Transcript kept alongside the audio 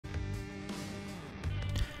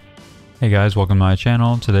Hey guys, welcome to my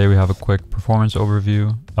channel. Today we have a quick performance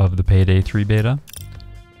overview of the Payday 3 beta.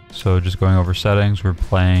 So just going over settings, we're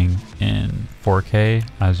playing in 4K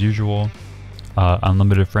as usual,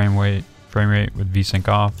 unlimited frame rate with VSync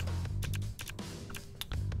off.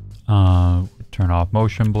 Turn off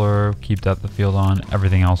motion blur, keep depth of field on,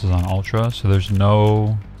 everything else is on ultra. So there's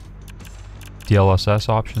no DLSS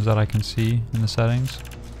options that I can see in the settings.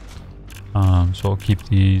 So I'll keep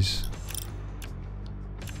these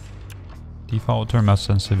default. We'll turn mouse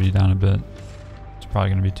sensitivity down a bit. It's probably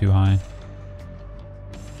going to be too high.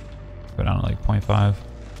 Go down to like 0.5.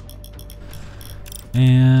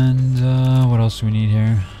 And what else do we need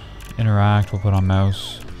here? Interact, we'll put on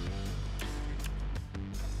mouse.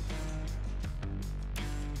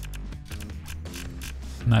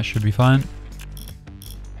 And that should be fine.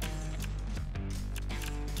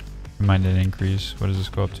 We might need an increase. What does this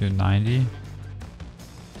go up to? 90?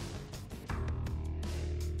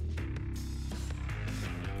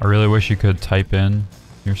 I really wish you could type in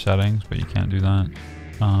your settings, but you can't do that.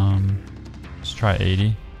 Let's try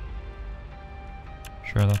 80.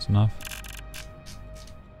 Sure, that's enough.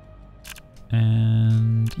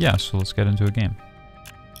 And yeah, so let's get into a game.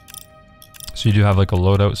 So you do have like a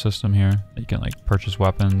loadout system here. You can like purchase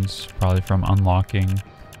weapons, probably from unlocking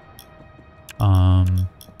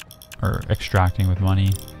or extracting with money.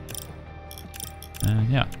 And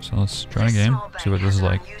yeah, so let's join a game, see what this is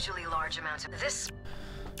like.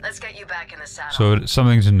 Let's get you back in the saddle. So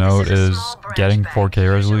something to note is getting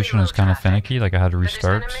 4K resolution is kind of finicky. Like I had to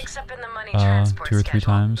restart 2 or 3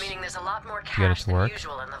 times to get it to work.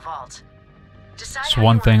 So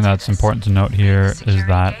one thing that's important to note here is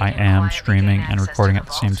that I am streaming and recording at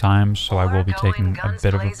the same time, so I will be taking a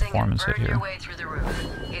bit of a performance hit here.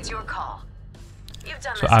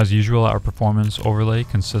 So as usual, our performance overlay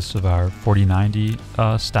consists of our 4090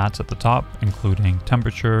 stats at the top, including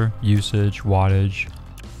temperature, usage, wattage,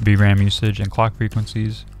 VRAM usage, and clock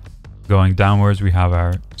frequencies. Going downwards, we have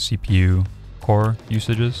our CPU core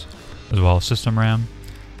usages, as well as system RAM.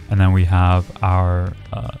 And then we have our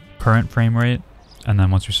current frame rate. And then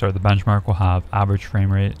once we start the benchmark, we'll have average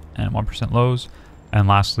frame rate and 1% lows. And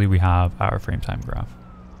lastly, we have our frame time graph.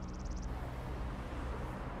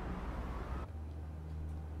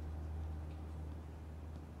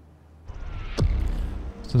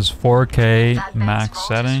 So this is 4K max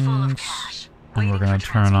settings. And we're going to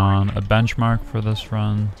turn on a benchmark for this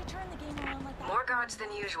run. More guards than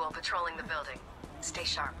usual patrolling the building. Stay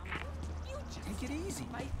sharp. Take it easy.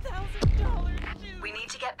 My $1,000 we need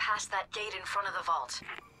to get past that gate in front of the vault.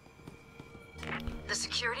 The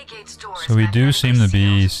security gate's door. So we do seem to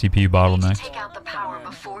be CPU bottlenecked take out the power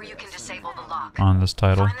before you can disable the lock. on this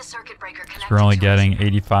title. Find the circuit breaker So we're only getting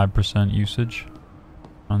 85% usage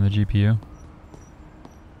on the GPU.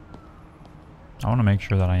 I want to make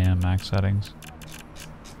sure that I am max settings.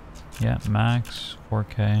 Yeah, max,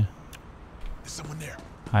 4K. There's someone there.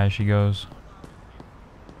 High as she goes.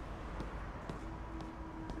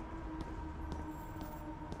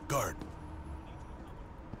 Guard.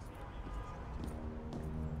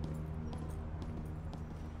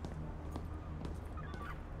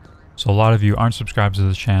 So a lot of you aren't subscribed to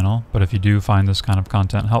this channel, but if you do find this kind of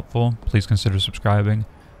content helpful, please consider subscribing,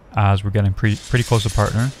 as we're getting pretty close to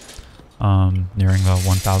partner. Nearing the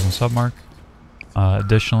 1,000 sub mark.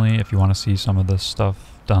 Additionally, if you want to see some of this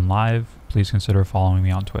stuff done live, please consider following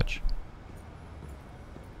me on Twitch.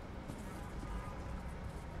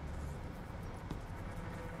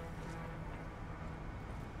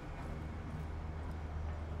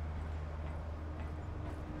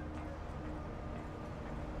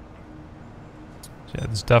 So yeah,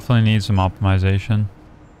 this definitely needs some optimization.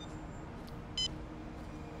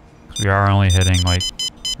 We are only hitting like,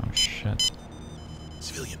 oh shit.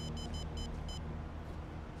 Civilian.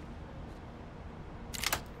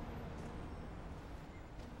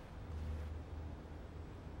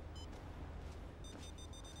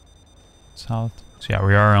 South. So yeah,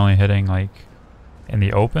 we are only hitting like in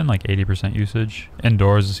the open like 80% usage.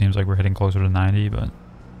 Indoors it seems like we're hitting closer to 90, but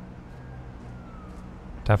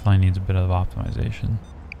definitely needs a bit of optimization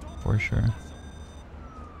for sure.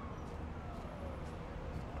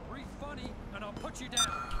 You down.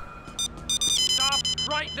 Stop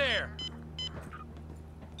right there.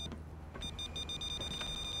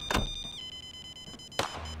 Oh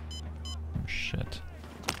shit.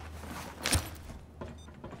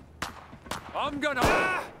 I'm gonna.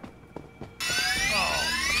 Ah! Oh,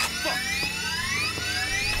 fuck.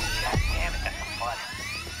 God damn it, that's some fun.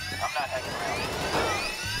 I'm not hanging around.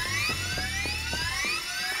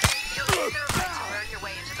 You'll need the right to burn your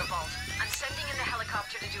way into the vault. I'm sending in the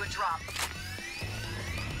helicopter to do a drop.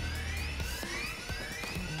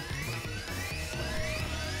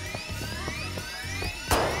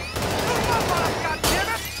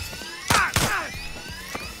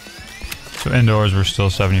 So indoors we're still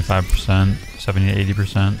 75%, 70 to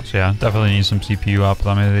 80%. So yeah, definitely need some CPU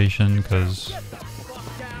optimization because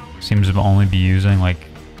seems to only be using like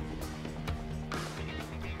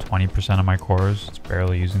 20% of my cores. It's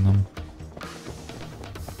barely using them.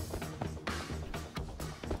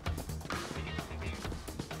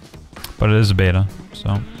 But it is a beta,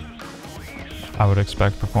 so I would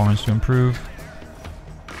expect performance to improve.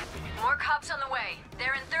 More cops on the way.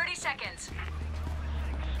 They're in 30 seconds.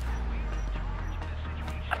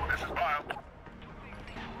 This is Lyle.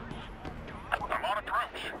 I'm on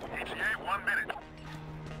approach. ETA 1 minute.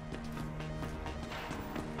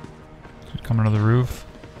 Coming to the roof.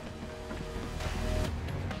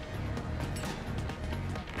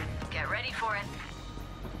 Get ready for it.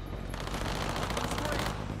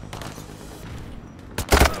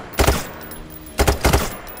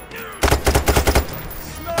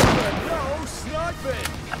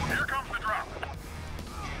 Here comes the drop.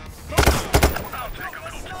 I'll take a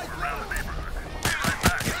little tour around the neighborhood. Be right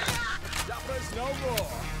back. Choppers no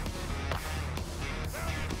more.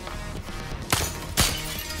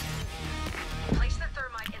 Place the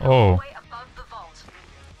thermite in the Oh. hallway above the vault.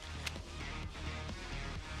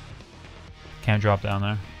 Can't drop down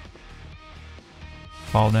there.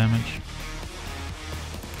 Fall damage.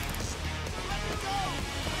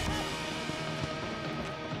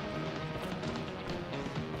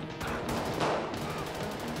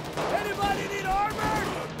 Anybody need armor?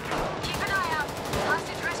 Keep an eye out.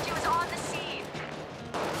 Hostage rescue is on the scene.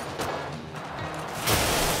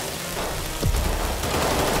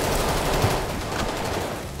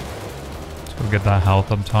 Let's go get that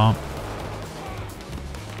health up top.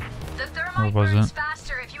 The thermite was burns it?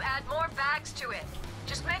 faster if you add more bags to it.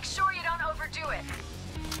 Just make sure you don't overdo it.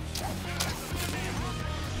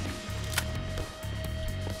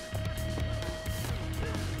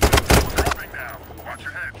 Dropping now. Watch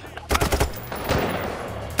your heads.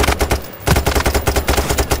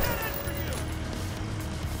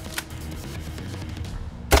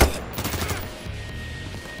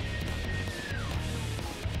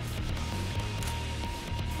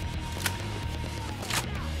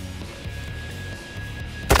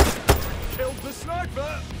 Killed the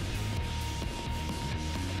sniper.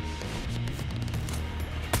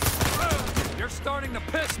 You're starting to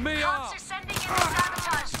piss me Cops off. are sending in the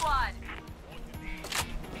sabotage squad.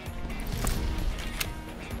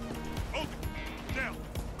 Oh, down.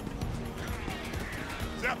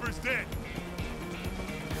 Zapper's dead.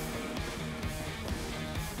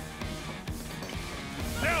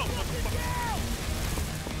 Down, motherfucker.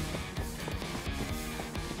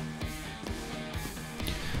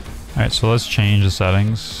 Alright, so let's change the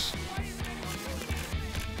settings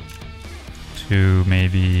to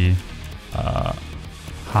maybe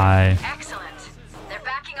high. Excellent. They're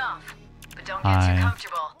backing off. But don't get High. too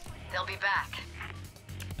comfortable. They'll be back.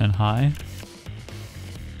 And high.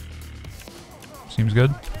 Seems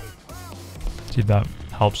good. See if that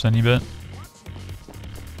helps any bit.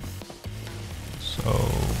 So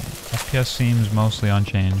FPS seems mostly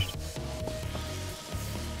unchanged.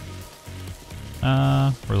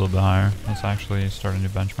 We're a little bit higher. Let's actually start a new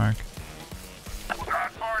benchmark.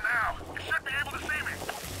 Not far now. You should be able to see me.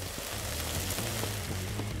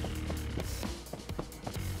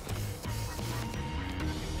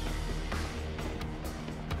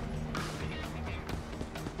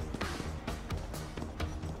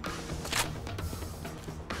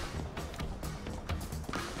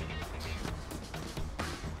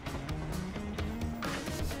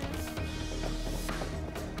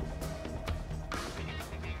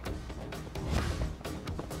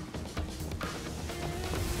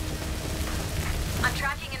 I'm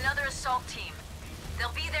tracking another assault team.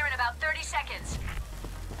 They'll be there in about 30 seconds.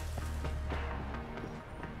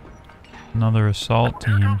 Another assault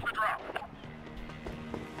Here team. comes the drop.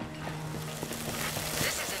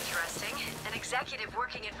 This is interesting. An executive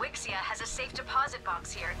working at Wixia has a safe deposit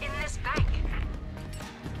box here in this bank.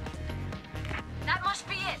 That must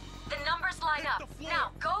be it. The numbers line up.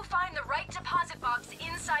 Now, go find the right deposit box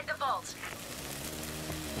inside the vault.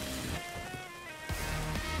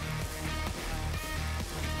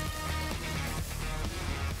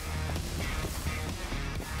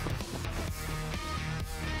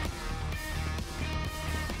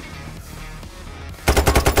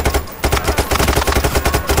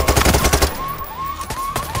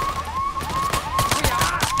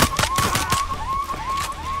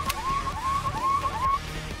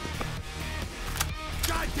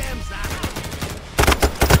 Goddamn Zapper.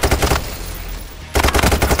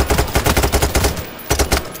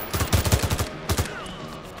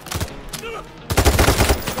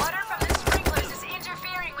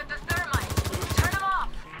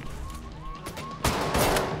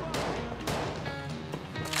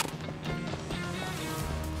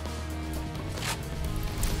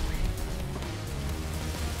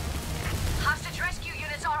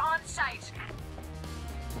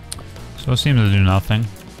 So it seems to do nothing.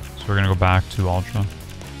 So we're gonna go back to Ultra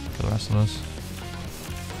for the rest of this.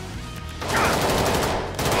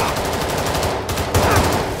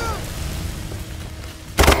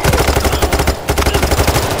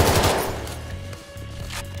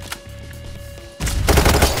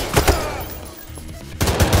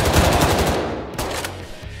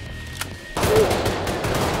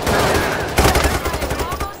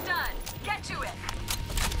 Almost done. Get to it.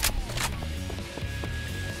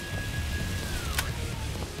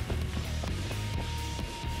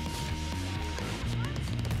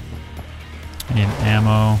 I need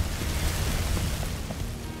ammo.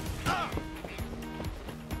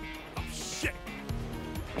 Shit!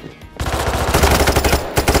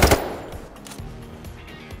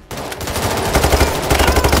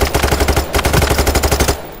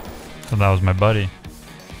 So that was my buddy.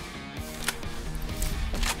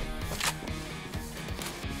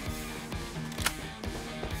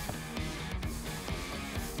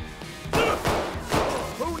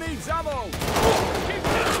 Who needs ammo?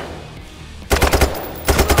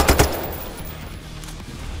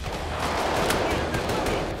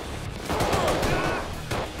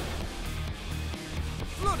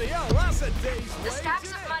 Bloody hell, that's a day's The wage, stacks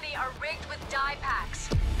isn't of it? money are rigged with die packs.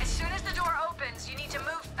 As soon as the door opens, you need to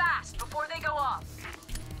move fast before they go off.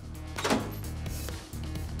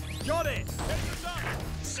 Got it!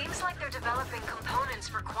 Seems like they're developing components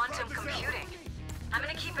for quantum computing. I'm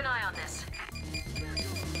gonna keep an eye on this.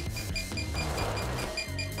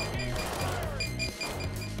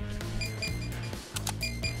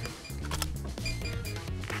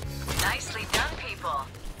 Nicely done, people.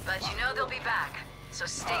 But you know they'll be back, so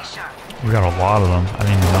stay sharp. We got a lot of them. I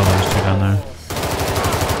didn't even know there was two down there.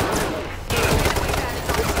 Getaway pad is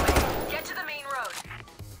on its way. Get to the main road.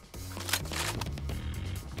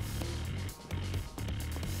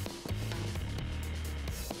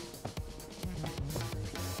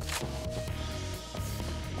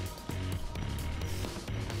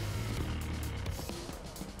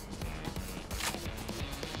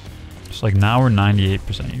 It's like now we're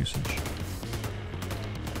 98% usage.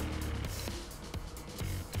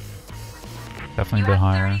 Definitely a You bit have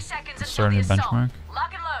higher. 30 seconds until Starting the to assault. benchmark.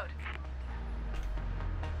 Lock and load.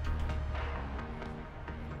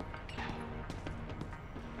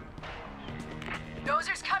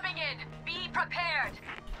 Dozers coming in. Be prepared.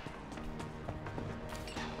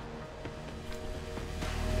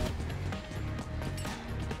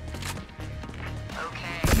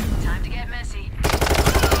 Okay, time to get messy.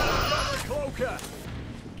 Cloaker!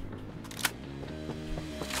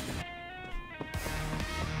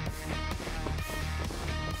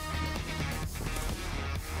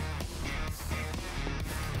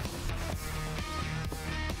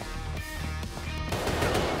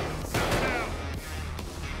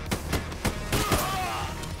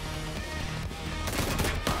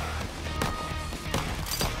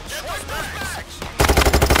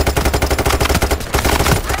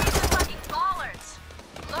 Raise the fucking bollards.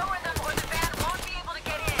 Lower them or the van won't be able to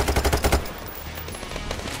get in.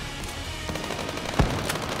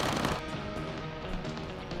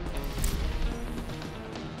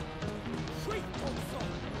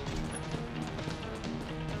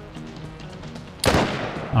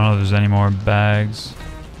 I don't know if there's any more bags.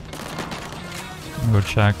 Go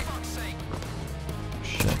check.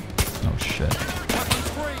 Shit. No shit. Weapons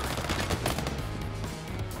free.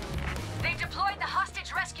 They've deployed the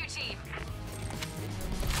hostage rescue team.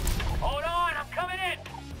 Hold on, I'm coming in.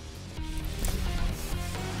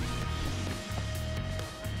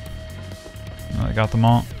 I got them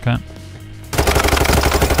all. Okay.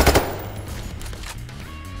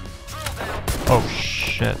 Oh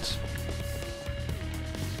shit.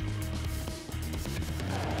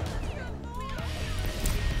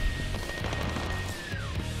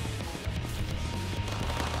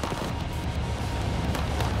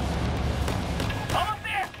 Almost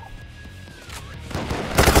there.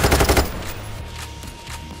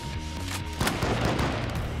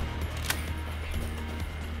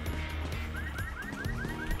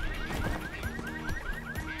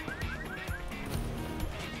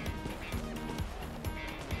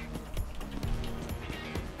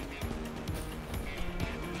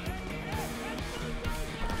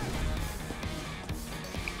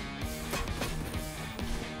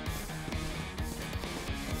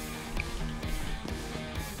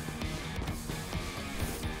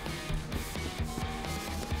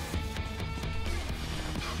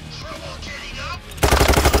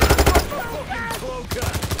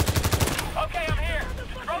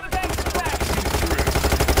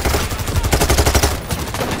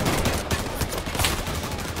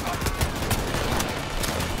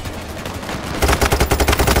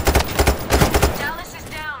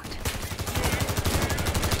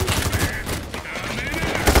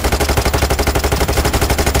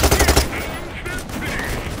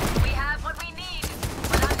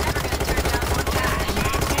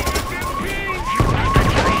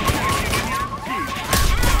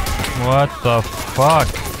 What the fuck?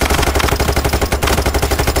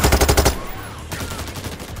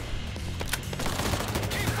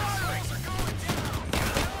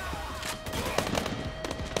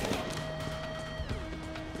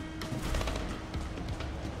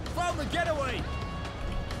 Found the getaway!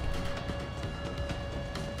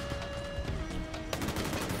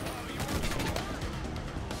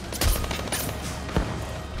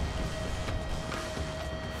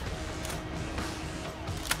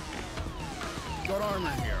 Got armor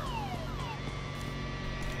here.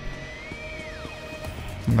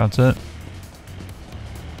 And that's it.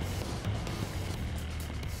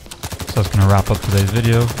 So that's going to wrap up today's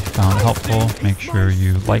video. If you found it helpful, make sure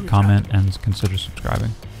you like, comment, and consider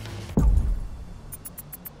subscribing.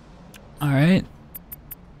 Alright.